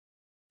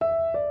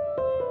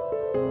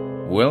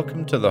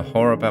Welcome to the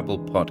Horror Babble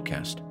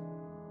podcast.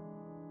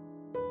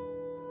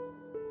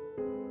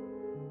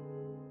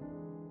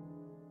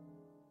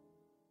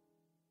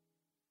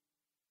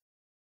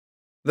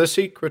 The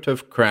Secret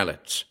of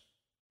Kralitz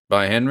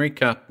by Henry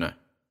Kuttner.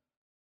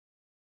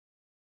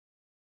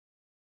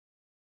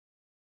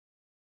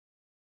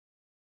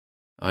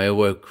 I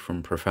awoke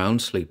from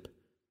profound sleep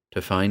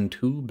to find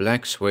two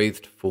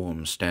black-swathed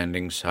forms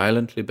standing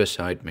silently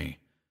beside me,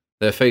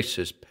 their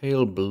faces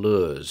pale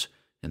blurs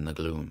in the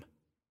gloom.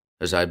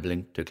 As I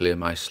blinked to clear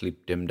my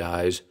sleep-dimmed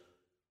eyes,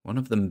 one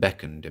of them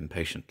beckoned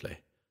impatiently,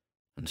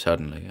 and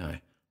suddenly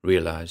I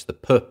realized the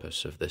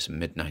purpose of this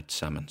midnight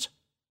summons.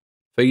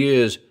 For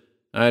years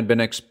I had been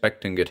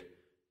expecting it,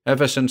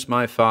 ever since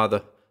my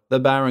father, the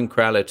Baron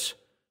Kralitz,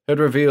 had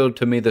revealed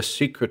to me the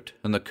secret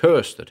and the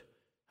curse that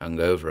hung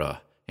over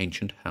our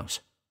ancient house.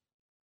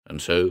 And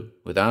so,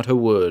 without a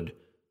word,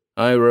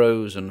 I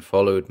rose and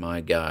followed my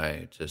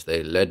guides as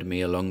they led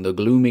me along the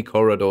gloomy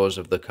corridors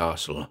of the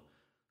castle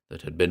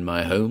that had been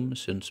my home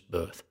since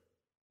birth.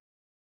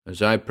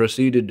 As I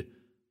proceeded,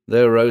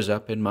 there rose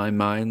up in my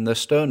mind the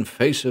stern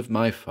face of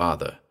my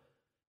father,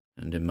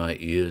 and in my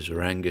ears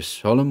rang his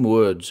solemn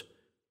words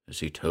as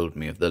he told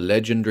me of the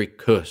legendary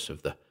curse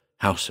of the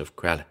House of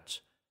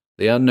Kralitz,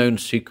 the unknown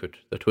secret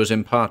that was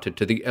imparted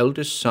to the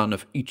eldest son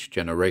of each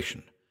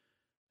generation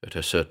at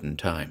a certain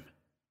time.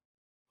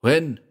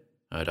 When?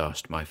 I'd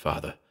asked my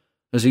father,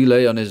 as he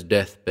lay on his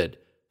deathbed,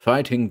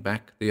 fighting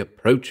back the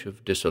approach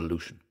of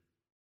dissolution.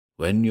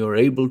 When you're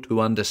able to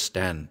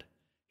understand,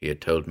 he had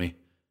told me,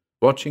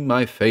 watching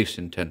my face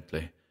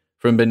intently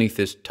from beneath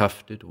his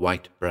tufted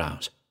white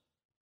brows.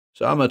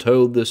 Some are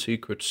told the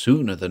secret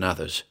sooner than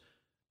others.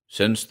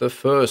 Since the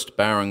first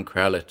Baron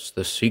Kralitz,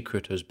 the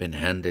secret has been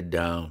handed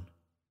down.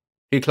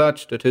 He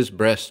clutched at his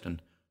breast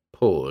and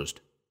paused.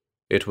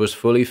 It was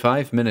fully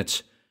 5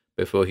 minutes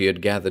before he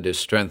had gathered his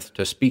strength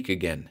to speak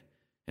again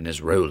in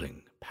his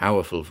rolling,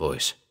 powerful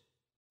voice.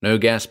 No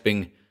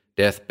gasping,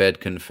 deathbed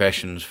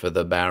confessions for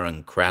the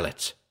Baron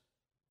Kralitz.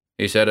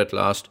 He said at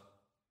last,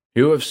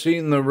 "You have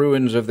seen the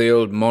ruins of the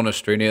old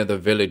monastery near the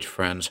village,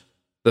 Franz.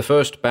 The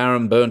first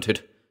Baron burnt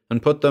it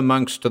and put the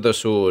monks to the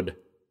sword.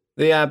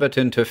 The abbot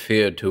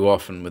interfered too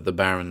often with the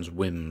Baron's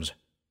whims.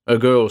 A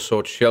girl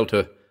sought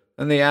shelter,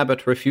 and the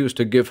abbot refused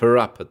to give her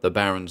up at the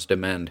Baron's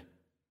demand.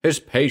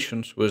 His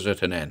patience was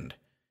at an end.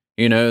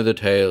 You know the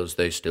tales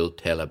they still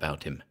tell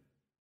about him.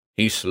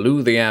 He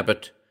slew the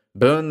abbot,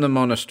 burned the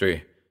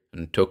monastery,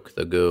 and took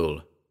the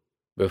girl.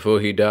 Before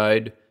he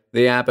died,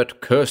 the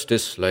abbot cursed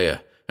his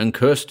slayer and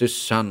cursed his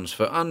sons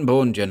for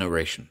unborn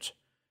generations.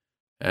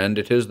 And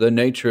it is the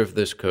nature of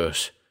this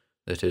curse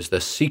that is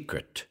the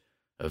secret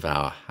of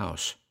our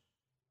house.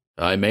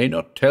 I may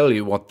not tell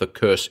you what the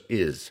curse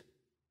is.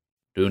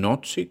 Do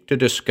not seek to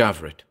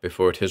discover it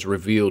before it is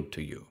revealed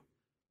to you.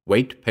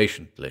 Wait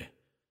patiently,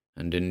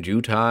 and in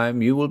due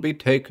time you will be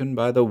taken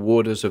by the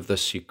warders of the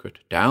secret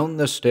down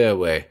the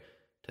stairway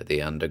to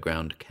the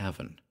underground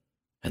cavern,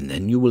 and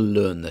then you will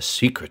learn the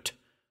secret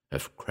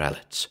of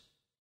Kralitz."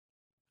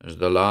 As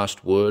the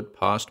last word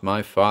passed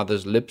my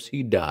father's lips,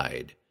 he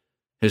died,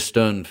 his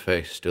stern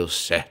face still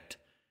set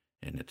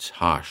in its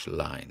harsh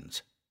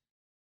lines.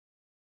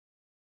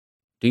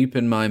 Deep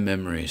in my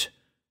memories,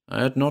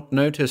 I had not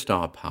noticed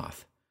our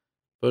path,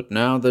 but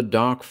now the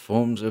dark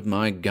forms of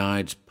my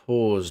guides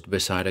paused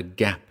beside a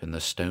gap in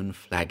the stone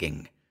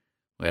flagging,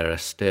 where a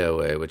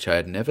stairway which I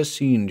had never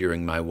seen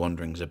during my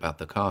wanderings about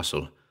the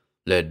castle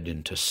led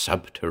into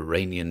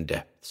subterranean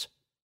depths.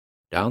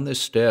 Down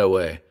this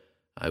stairway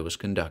I was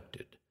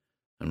conducted,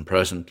 and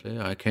presently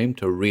I came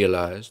to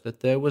realize that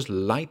there was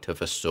light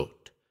of a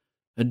sort,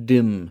 a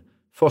dim,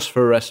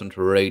 phosphorescent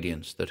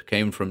radiance that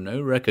came from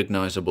no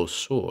recognizable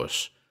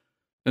source,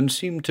 and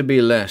seemed to be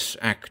less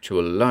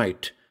actual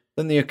light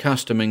than the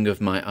accustoming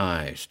of my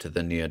eyes to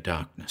the near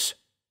darkness.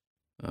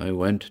 I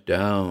went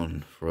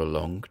down for a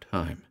long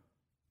time.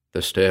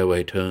 The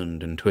stairway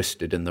turned and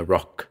twisted in the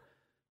rock,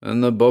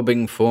 and the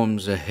bobbing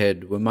forms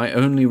ahead were my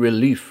only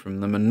relief from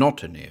the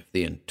monotony of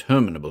the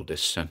interminable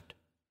descent.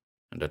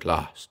 And at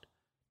last,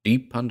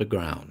 deep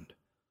underground,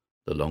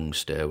 the long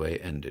stairway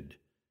ended,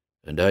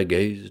 and I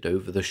gazed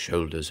over the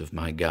shoulders of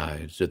my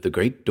guides at the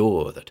great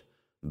door that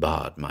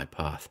barred my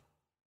path.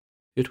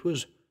 It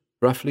was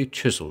roughly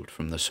chiseled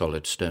from the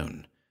solid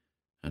stone,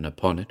 and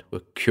upon it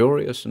were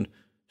curious and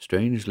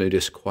strangely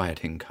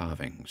disquieting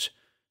carvings,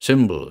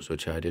 symbols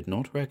which I did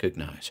not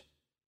recognize.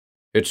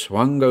 It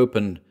swung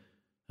open,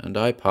 and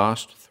I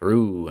passed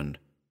through and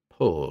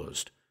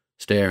paused,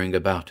 staring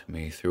about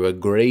me through a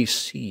grey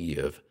sea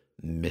of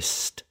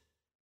mist.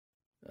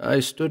 I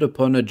stood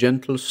upon a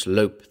gentle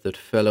slope that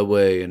fell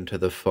away into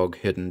the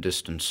fog-hidden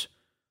distance,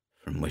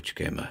 from which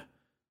came a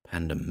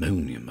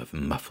pandemonium of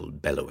muffled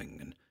bellowing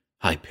and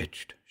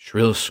high-pitched,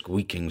 shrill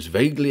squeakings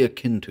vaguely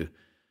akin to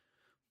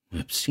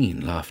obscene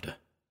laughter.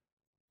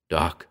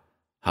 Dark,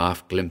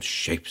 half-glimpsed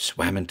shapes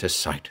swam into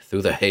sight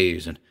through the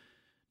haze and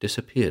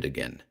disappeared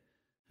again,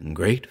 and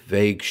great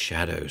vague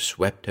shadows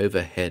swept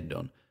overhead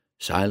on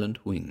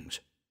silent wings.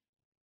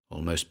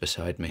 Almost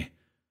beside me,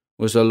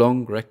 was a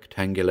long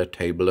rectangular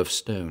table of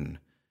stone,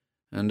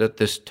 and at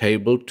this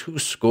table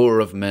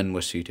 200 men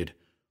were seated,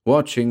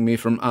 watching me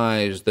from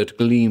eyes that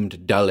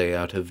gleamed dully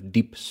out of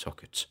deep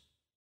sockets.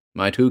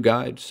 My 2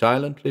 guides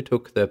silently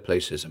took their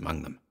places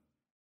among them,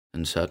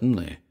 and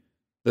suddenly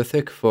the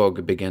thick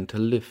fog began to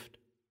lift.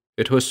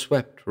 It was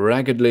swept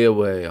raggedly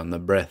away on the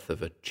breath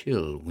of a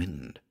chill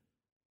wind.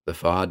 The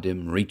far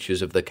dim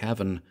reaches of the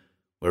cavern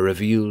were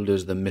revealed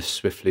as the mist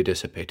swiftly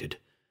dissipated,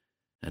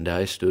 and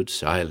I stood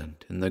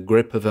silent in the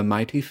grip of a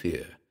mighty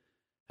fear,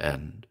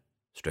 and,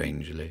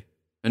 strangely,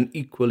 an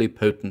equally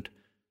potent,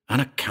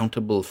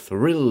 unaccountable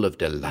thrill of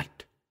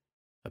delight.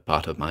 A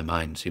part of my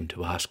mind seemed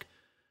to ask,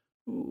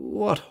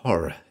 "What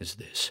horror is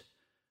this?"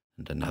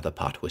 And another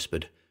part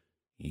whispered,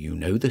 "You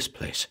know this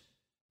place."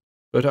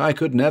 But I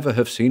could never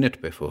have seen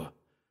it before.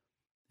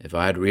 If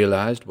I had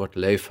realized what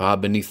lay far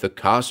beneath the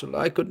castle,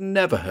 I could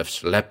never have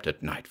slept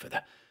at night for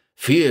the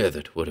fear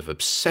that would have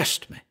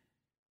obsessed me.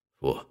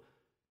 For,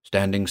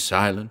 standing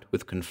silent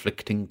with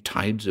conflicting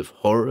tides of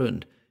horror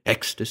and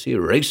ecstasy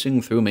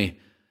racing through me,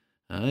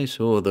 I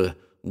saw the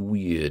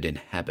weird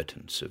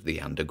inhabitants of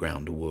the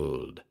underground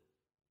world.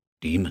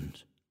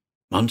 Demons,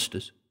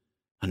 monsters,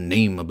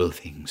 unnameable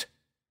things,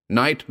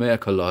 nightmare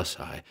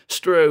colossi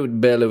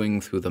strode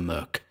bellowing through the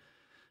murk,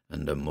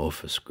 and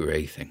amorphous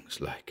grey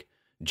things like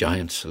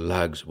giant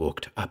slugs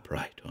walked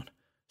upright on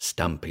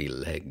stumpy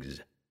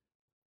legs.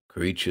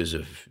 Creatures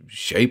of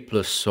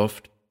shapeless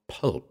soft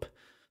pulp,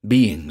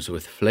 beings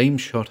with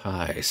flame-shot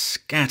eyes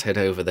scattered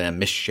over their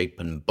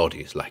misshapen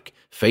bodies like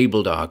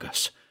fabled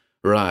Argus,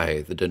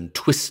 writhed and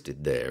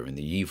twisted there in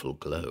the evil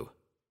glow.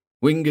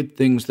 Winged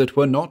things that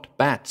were not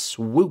bats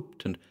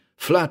swooped and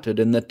fluttered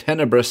in the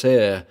tenebrous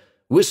air,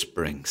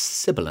 whispering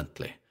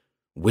sibilantly,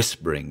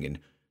 whispering in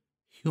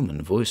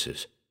human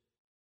voices.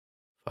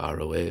 Far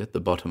away at the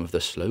bottom of the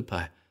slope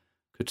I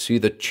could see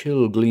the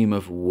chill gleam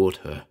of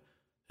water,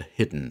 a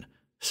hidden,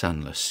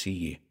 sunless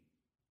sea,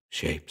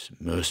 shapes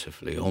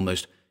mercifully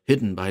almost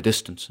hidden by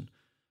distance, and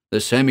the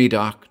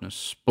semi-darkness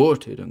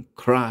sported and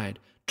cried,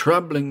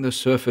 troubling the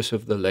surface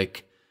of the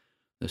lake,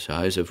 the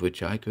size of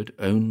which I could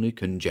only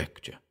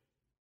conjecture,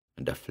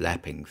 and a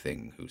flapping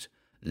thing whose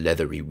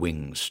leathery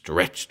wings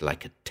stretched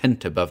like a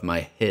tent above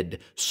my head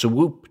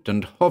swooped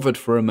and hovered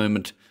for a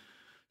moment,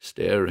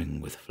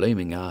 staring with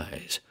flaming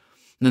eyes,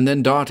 and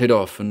then darted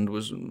off and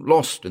was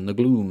lost in the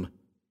gloom.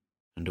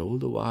 And all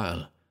the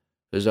while,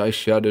 as I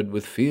shuddered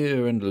with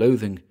fear and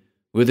loathing,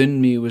 within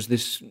me was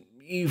this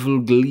evil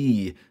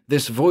glee,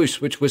 this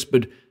voice which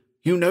whispered,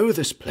 "You know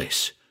this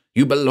place.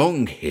 You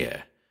belong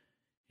here.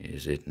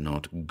 Is it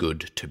not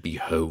good to be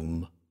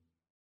home?"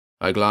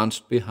 I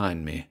glanced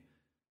behind me.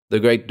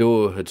 The great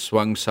door had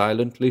swung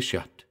silently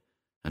shut,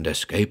 and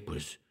escape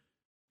was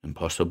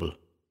impossible.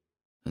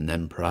 And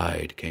then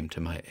pride came to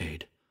my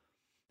aid.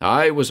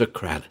 I was a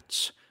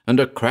Kralitz, and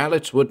a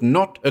Kralitz would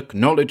not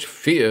acknowledge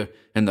fear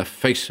in the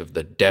face of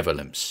the devil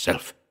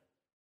himself.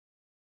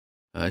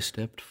 I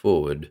stepped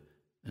forward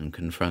and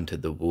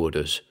confronted the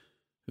warders,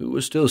 who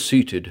were still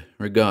seated,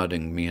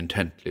 regarding me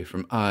intently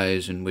from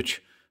eyes in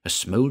which a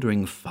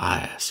smouldering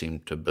fire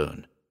seemed to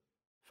burn.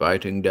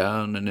 Fighting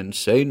down an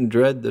insane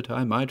dread that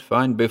I might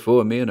find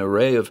before me an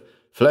array of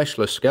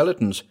fleshless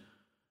skeletons,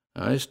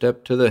 I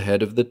stepped to the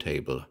head of the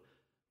table,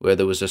 where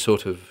there was a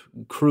sort of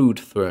crude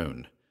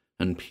throne,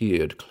 and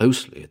peered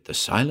closely at the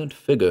silent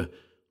figure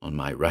on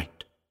my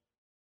right.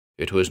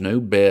 It was no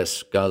bare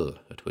skull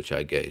at which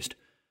I gazed,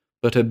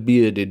 but a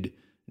bearded,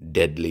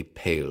 deadly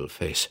pale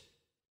face.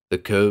 The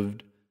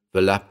curved,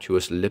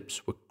 voluptuous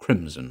lips were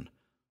crimson,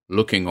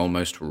 looking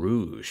almost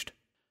rouged,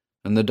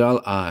 and the dull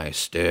eye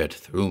stared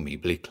through me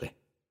bleakly.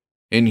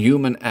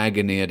 Inhuman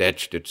agony had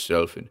etched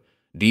itself in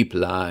deep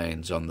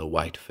lines on the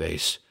white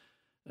face,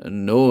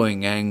 and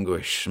gnawing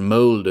anguish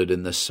smouldered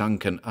in the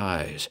sunken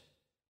eyes.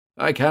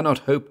 I cannot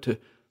hope to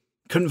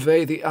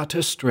convey the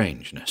utter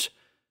strangeness,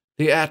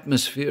 the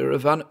atmosphere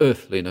of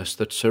unearthliness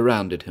that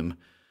surrounded him,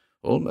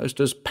 almost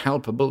as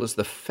palpable as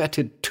the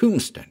fetid tomb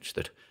stench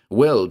that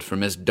welled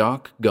from his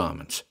dark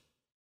garments.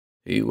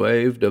 He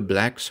waved a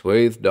black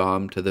swathed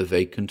arm to the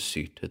vacant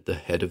seat at the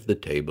head of the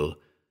table,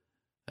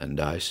 and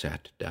I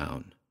sat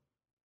down.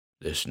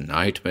 This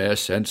nightmare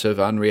sense of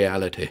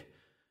unreality.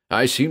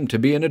 I seemed to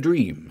be in a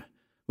dream,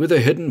 with a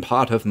hidden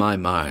part of my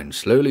mind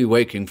slowly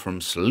waking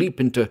from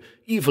sleep into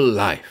evil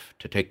life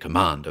to take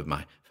command of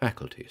my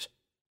faculties.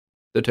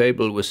 The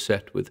table was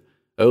set with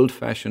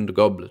old-fashioned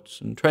goblets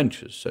and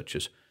trenchers such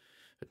as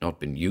had not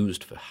been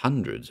used for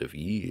hundreds of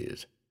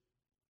years.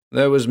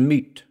 There was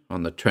meat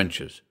on the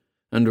trenchers,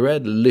 and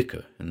red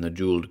liquor in the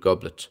jewelled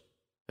goblets.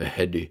 A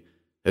heady,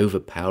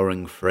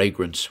 overpowering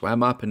fragrance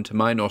swam up into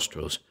my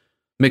nostrils,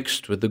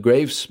 mixed with the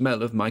grave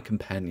smell of my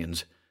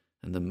companions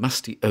and the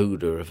musty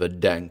odour of a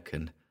dank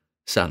and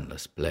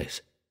sunless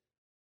place.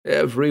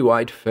 Every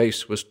white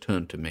face was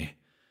turned to me,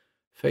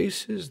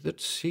 faces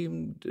that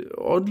seemed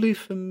oddly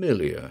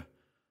familiar,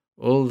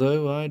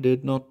 although I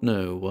did not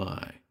know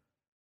why.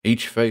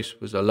 Each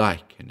face was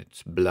alike in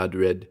its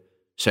blood-red,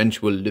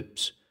 sensual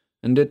lips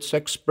and its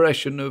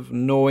expression of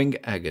gnawing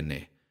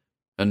agony,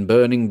 and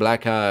burning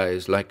black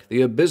eyes like the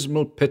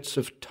abysmal pits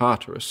of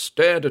Tartarus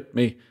stared at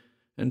me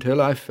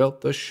until I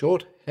felt the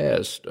short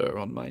hair stir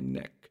on my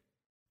neck.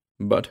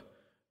 But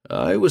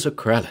I was a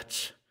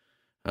Kralitz.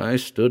 I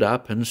stood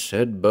up and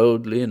said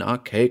boldly in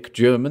archaic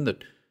German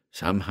that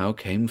somehow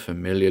came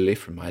familiarly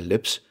from my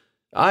lips,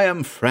 "I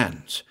am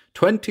Franz,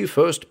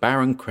 21st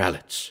Baron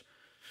Kralitz.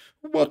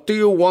 What do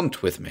you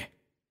want with me?"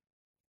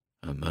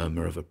 A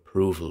murmur of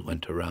approval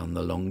went around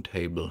the long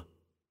table.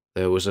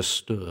 There was a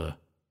stir.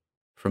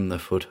 From the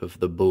foot of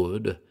the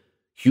board, a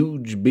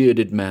huge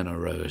bearded man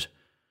arose,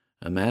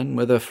 a man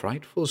with a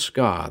frightful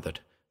scar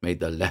that made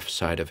the left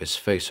side of his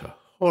face a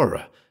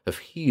horror of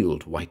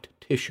healed white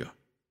tissue.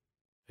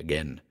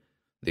 Again,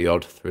 the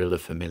odd thrill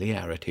of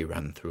familiarity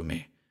ran through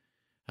me.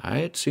 I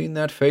had seen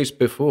that face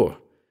before,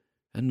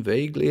 and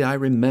vaguely I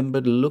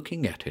remembered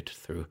looking at it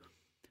through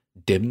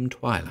dim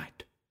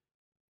twilight.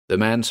 The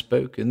man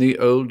spoke in the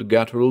old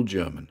guttural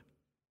German.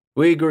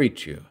 "We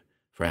greet you,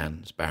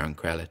 Franz Baron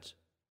Kralitz.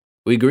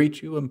 We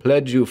greet you and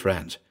pledge you,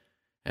 Franz,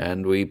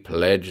 and we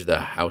pledge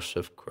the House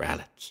of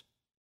Kralitz."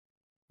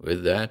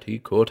 With that he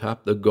caught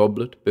up the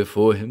goblet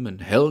before him and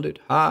held it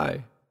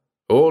high.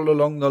 All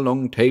along the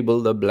long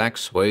table the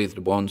black-swathed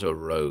ones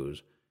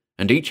arose,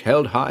 and each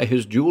held high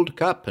his jewelled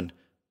cup and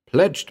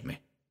pledged me.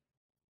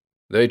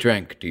 They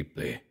drank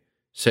deeply,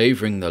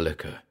 savouring the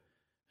liquor,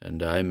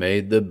 and I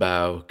made the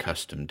bow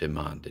custom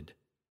demanded.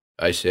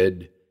 I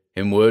said,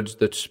 in words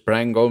that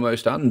sprang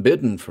almost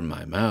unbidden from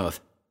my mouth,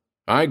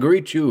 "I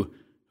greet you,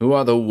 who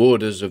are the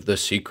warders of the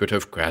Secret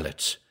of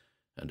Kralitz,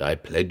 and I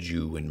pledge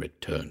you in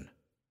return."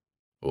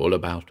 All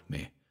about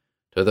me,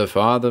 to the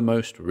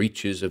farthermost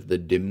reaches of the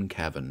dim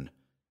cavern,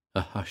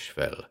 a hush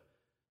fell,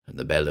 and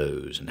the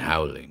bellows and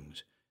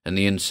howlings, and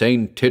the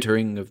insane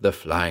tittering of the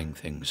flying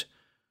things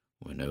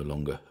were no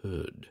longer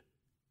heard.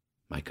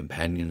 My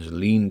companions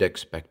leaned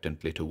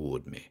expectantly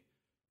toward me.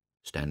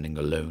 Standing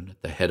alone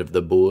at the head of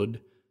the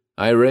board,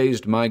 I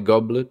raised my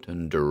goblet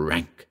and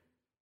drank.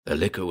 The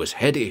liquor was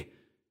heady,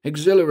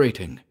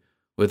 exhilarating,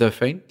 with a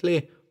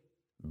faintly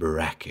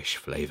brackish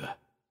flavour.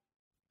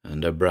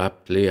 And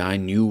abruptly I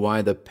knew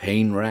why the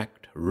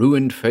pain-racked,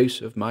 ruined face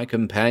of my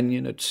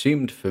companion had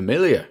seemed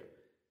familiar.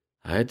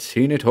 I had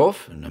seen it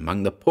often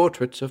among the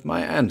portraits of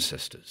my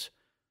ancestors,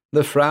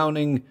 the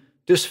frowning,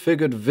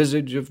 disfigured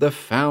visage of the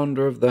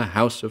founder of the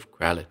House of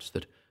Kralitz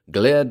that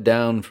glared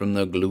down from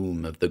the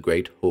gloom of the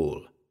great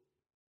hall.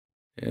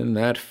 In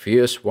that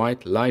fierce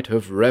white light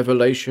of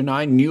revelation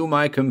I knew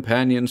my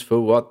companions for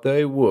what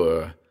they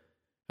were.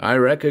 I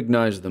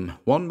recognized them,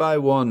 one by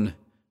one,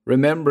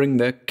 remembering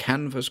their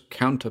canvas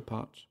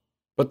counterparts.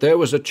 But there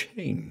was a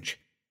change.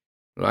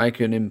 Like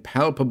an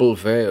impalpable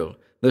veil,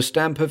 the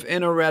stamp of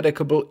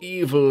ineradicable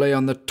evil lay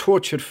on the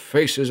tortured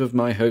faces of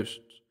my hosts,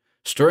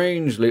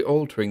 strangely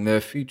altering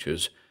their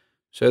features,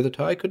 so that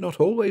I could not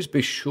always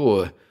be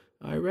sure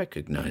I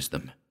recognized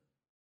them.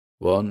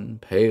 One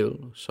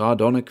pale,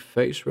 sardonic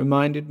face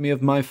reminded me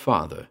of my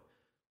father,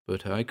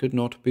 but I could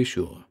not be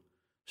sure,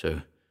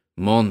 so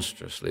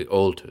monstrously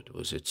altered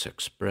was its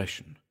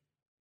expression.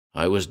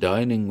 I was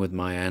dining with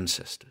my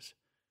ancestors,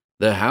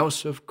 the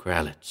House of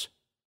Kralitz.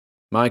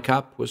 My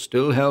cup was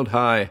still held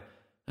high,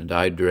 and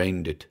I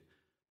drained it,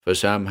 for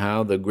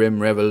somehow the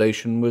grim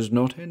revelation was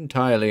not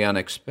entirely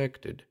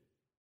unexpected.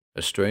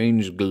 A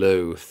strange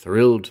glow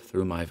thrilled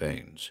through my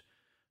veins,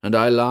 and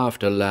I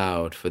laughed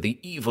aloud for the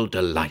evil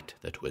delight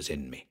that was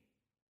in me.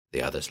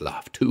 The others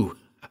laughed too,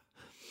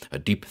 a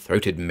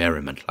deep-throated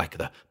merriment like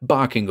the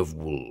barking of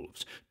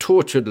wolves,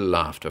 tortured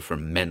laughter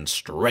from men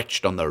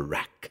stretched on the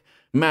rack,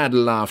 mad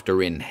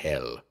laughter in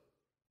hell.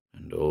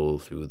 And all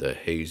through the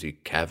hazy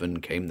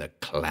cavern came the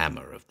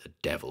clamour of the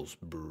devil's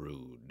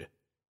brood.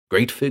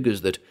 Great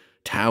figures that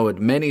towered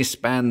many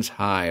spans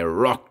high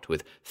rocked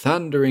with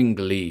thundering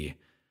glee,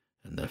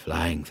 and the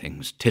flying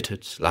things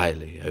tittered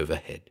slyly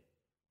overhead.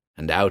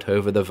 And out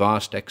over the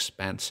vast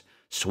expanse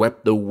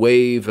swept the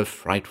wave of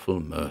frightful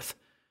mirth,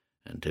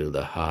 until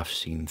the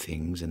half-seen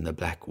things in the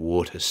black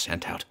waters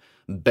sent out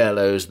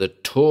bellows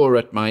that tore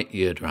at my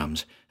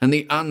eardrums, and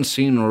the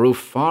unseen roof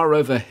far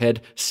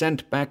overhead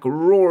sent back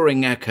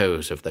roaring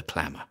echoes of the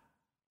clamour.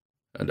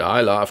 And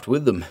I laughed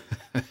with them,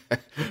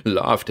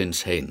 laughed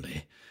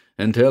insanely,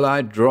 until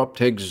I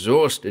dropped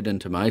exhausted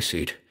into my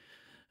seat,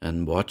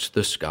 and watched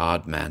the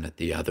scarred man at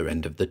the other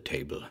end of the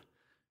table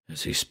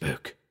as he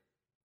spoke.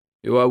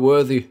 "You are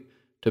worthy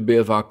to be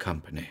of our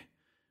company,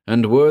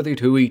 and worthy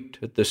to eat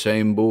at the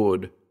same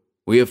board.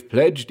 We have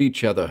pledged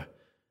each other,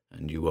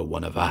 and you are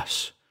one of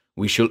us.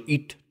 We shall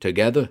eat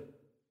together."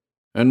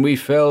 And we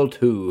fell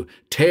to,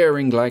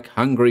 tearing like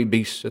hungry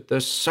beasts at the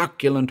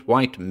succulent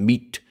white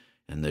meat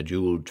in the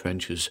jewelled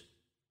trenches.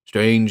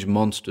 Strange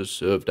monsters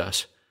served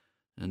us,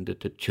 and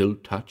at a chill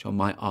touch on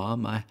my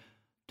arm I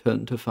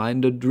turned to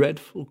find a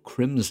dreadful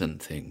crimson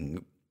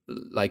thing,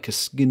 like a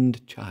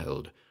skinned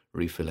child,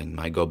 refilling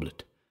my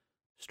goblet.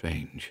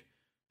 Strange,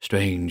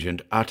 strange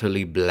and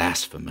utterly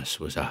blasphemous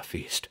was our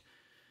feast.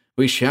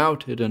 We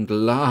shouted and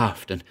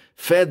laughed and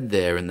fed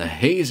there in the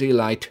hazy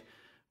light,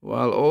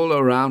 while all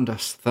around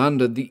us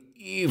thundered the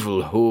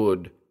evil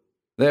horde.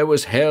 There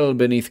was hell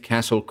beneath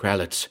Castle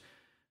Kralitz,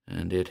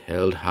 and it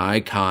held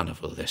high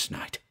carnival this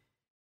night.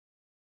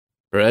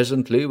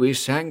 Presently we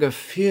sang a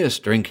fierce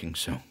drinking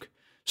song,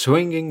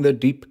 swinging the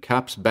deep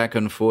cups back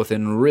and forth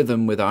in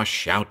rhythm with our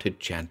shouted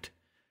chant.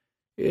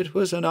 It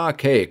was an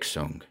archaic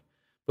song,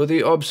 but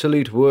the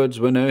obsolete words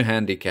were no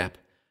handicap,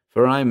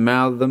 for I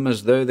mouthed them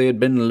as though they had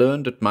been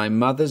learned at my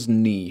mother's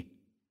knee,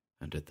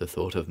 and at the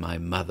thought of my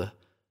mother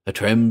a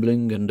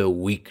trembling and a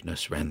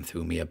weakness ran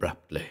through me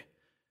abruptly,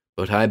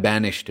 but I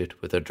banished it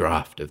with a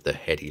draught of the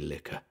heady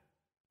liquor.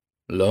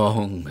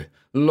 Long,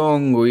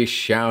 long we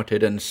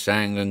shouted and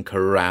sang and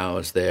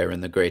caroused there in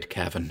the great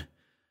cavern,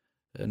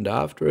 and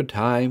after a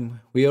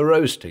time we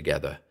arose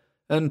together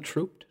and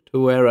trooped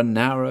to where a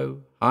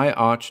narrow,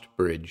 high-arched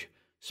bridge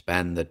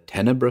spanned the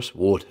tenebrous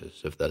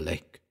waters of the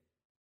lake.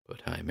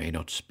 But I may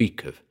not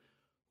speak of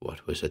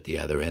what was at the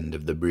other end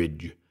of the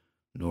bridge,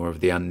 nor of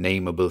the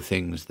unnameable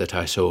things that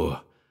I saw,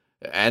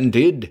 and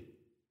did.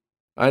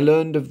 I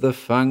learned of the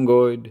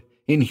fungoid,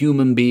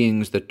 inhuman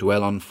beings that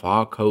dwell on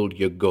far cold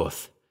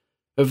Yuggoth,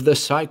 of the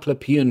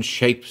cyclopean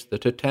shapes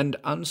that attend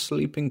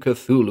unsleeping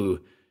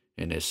Cthulhu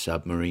in his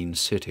submarine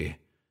city,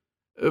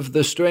 of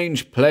the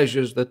strange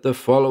pleasures that the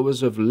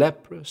followers of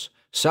leprous,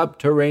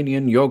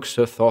 subterranean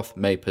Yog-Sothoth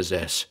may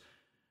possess,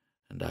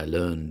 and I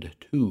learned,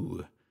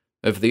 too,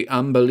 of the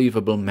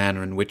unbelievable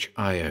manner in which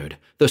Iod,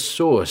 the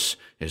Source,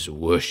 is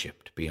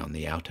worshipped beyond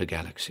the outer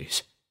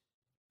galaxies.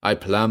 I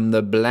plumbed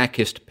the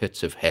blackest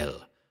pits of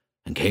hell,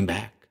 and came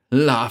back,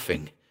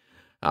 laughing.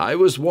 I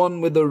was one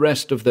with the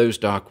rest of those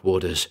dark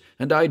waters,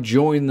 and I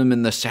joined them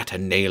in the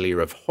saturnalia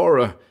of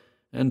horror,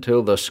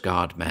 until the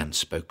scarred man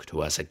spoke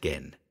to us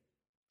again.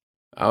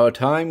 "Our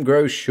time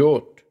grows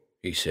short,"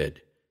 he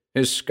said,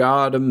 his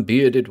scarred and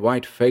bearded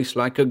white face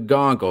like a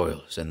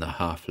gargoyle's in the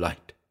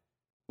half-light.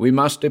 "We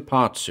must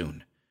depart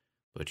soon,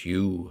 but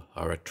you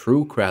are a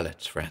true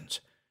Kralitz,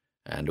 friends,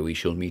 and we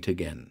shall meet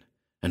again,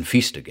 and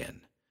feast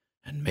again,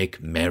 and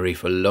make merry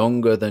for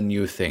longer than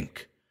you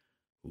think.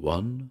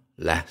 One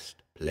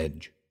last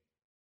pledge."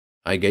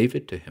 I gave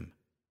it to him.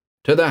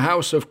 "To the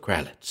house of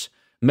Kralitz,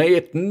 may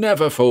it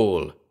never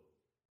fall!"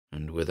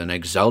 And with an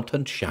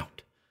exultant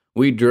shout,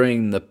 we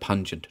drained the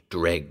pungent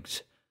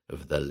dregs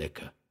of the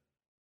liquor.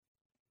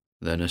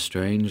 Then a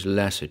strange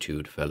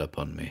lassitude fell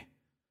upon me.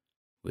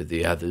 With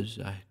the others,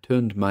 I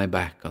turned my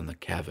back on the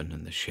cavern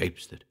and the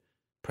shapes that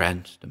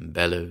pranced and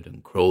bellowed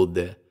and crawled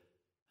there,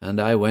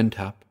 and I went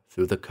up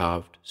through the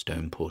carved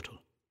stone portal.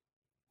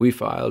 We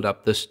filed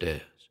up the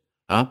stairs,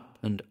 up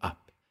and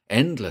up,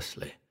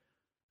 endlessly,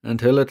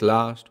 until at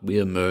last we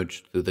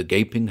emerged through the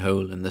gaping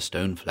hole in the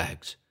stone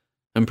flags,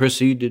 and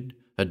proceeded,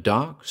 a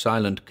dark,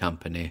 silent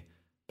company,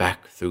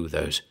 back through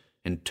those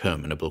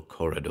interminable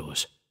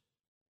corridors.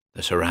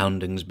 The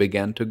surroundings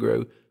began to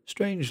grow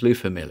strangely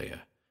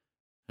familiar,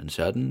 and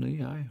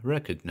suddenly I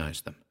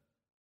recognized them.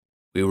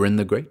 We were in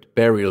the great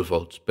burial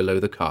vaults below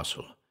the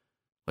castle,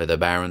 where the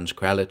Barons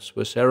Kralitz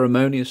were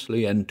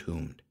ceremoniously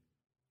entombed.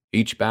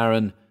 Each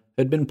baron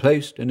had been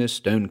placed in his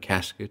stone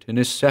casket in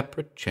his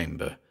separate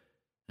chamber,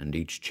 and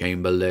each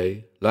chamber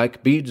lay,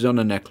 like beads on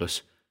a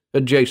necklace,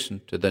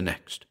 adjacent to the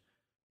next,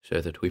 so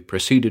that we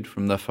proceeded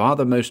from the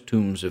farthermost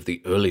tombs of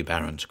the early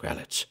Barons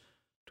Kralitz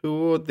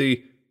toward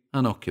the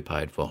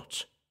unoccupied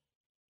vaults.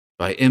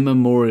 By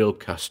immemorial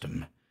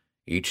custom,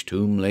 each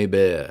tomb lay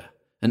bare,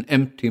 an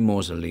empty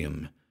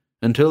mausoleum,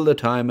 until the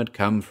time had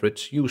come for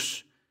its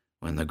use,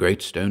 when the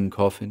great stone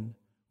coffin,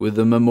 with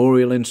the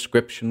memorial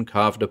inscription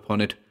carved upon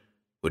it,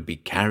 would be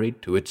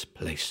carried to its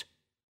place.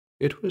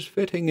 It was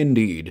fitting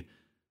indeed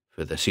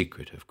for the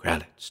secret of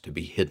Kralitz to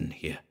be hidden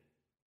here.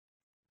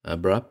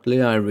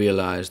 Abruptly I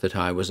realized that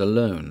I was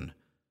alone,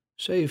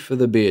 save for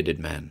the bearded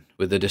man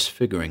with the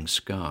disfiguring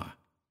scar.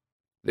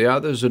 The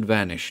others had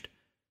vanished,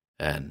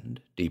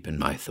 and, deep in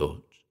my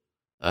thoughts,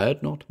 I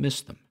had not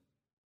missed them.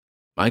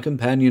 My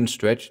companion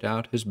stretched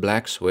out his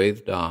black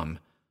swathed arm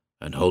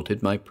and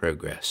halted my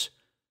progress,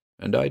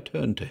 and I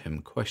turned to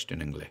him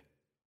questioningly.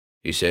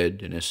 He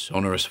said in his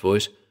sonorous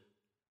voice,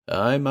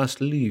 "I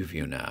must leave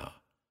you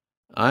now.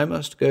 I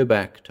must go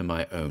back to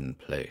my own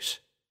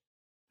place."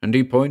 And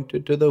he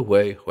pointed to the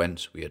way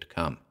whence we had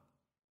come.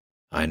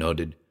 I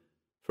nodded,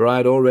 for I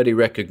had already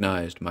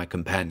recognized my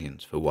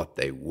companions for what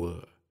they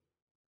were.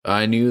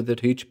 I knew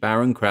that each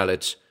Baron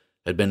Kralitz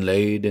had been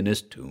laid in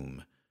his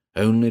tomb,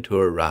 only to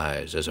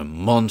arise as a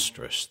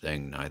monstrous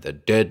thing, neither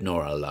dead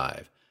nor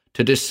alive,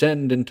 to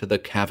descend into the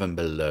cavern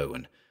below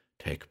and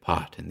take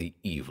part in the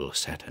evil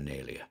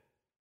Saturnalia.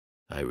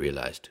 I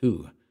realized,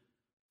 too,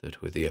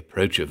 that with the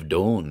approach of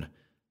dawn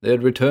they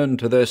had returned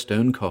to their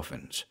stone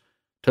coffins,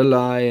 to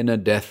lie in a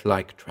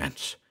death-like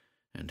trance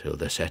until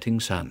the setting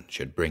sun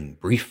should bring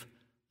brief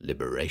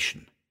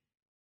liberation.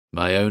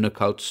 My own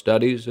occult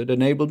studies had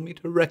enabled me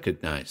to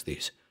recognize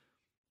these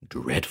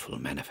dreadful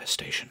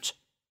manifestations.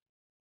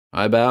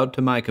 I bowed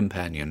to my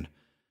companion,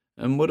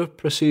 and would have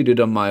proceeded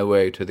on my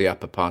way to the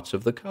upper parts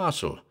of the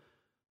castle,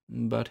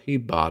 but he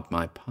barred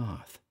my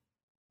path.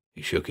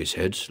 He shook his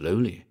head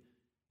slowly,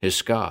 his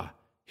scar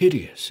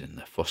hideous in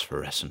the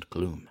phosphorescent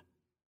gloom.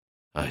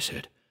 I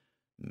said,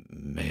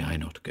 May I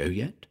not go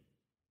yet?"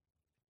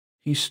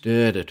 He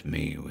stared at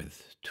me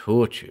with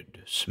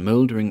tortured,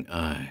 smouldering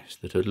eyes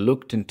that had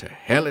looked into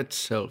hell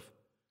itself,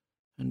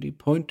 and he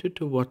pointed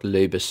to what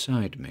lay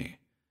beside me,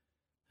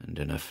 and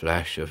in a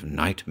flash of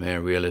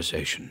nightmare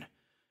realization,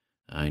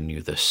 I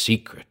knew the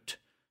secret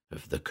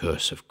of the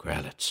curse of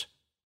Kralitz.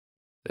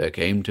 There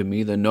came to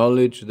me the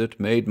knowledge that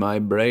made my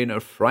brain a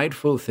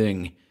frightful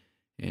thing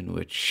in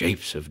which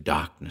shapes of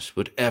darkness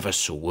would ever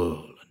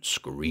swirl and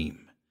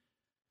scream.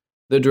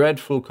 The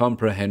dreadful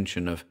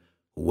comprehension of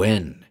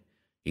when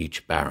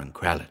each Baron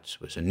Kralitz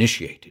was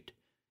initiated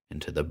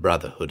into the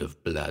Brotherhood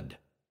of Blood.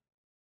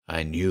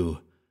 I knew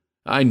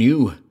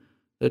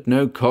that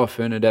no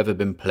coffin had ever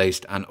been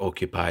placed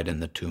unoccupied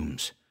in the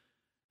tombs,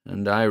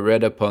 and I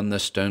read upon the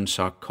stone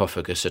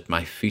sarcophagus at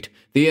my feet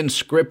the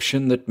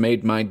inscription that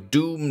made my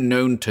doom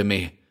known to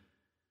me.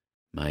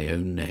 My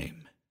own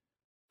name,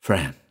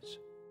 Franz,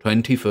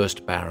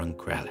 21st Baron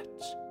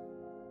Kralitz.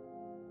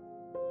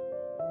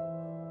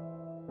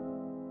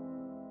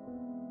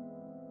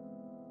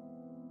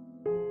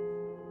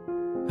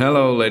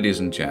 Hello, ladies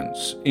and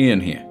gents, Ian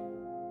here.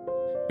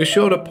 Be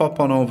sure to pop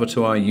on over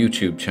to our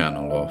YouTube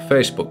channel or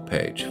Facebook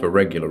page for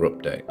regular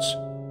updates.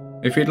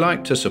 If you'd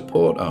like to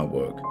support our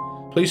work,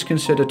 please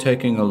consider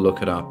taking a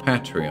look at our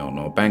Patreon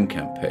or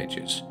Bandcamp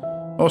pages,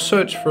 or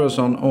search for us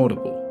on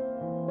Audible.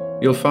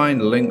 You'll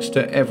find links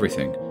to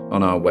everything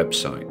on our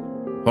website,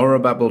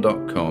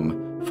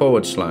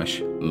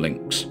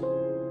 horrorbabble.com/links.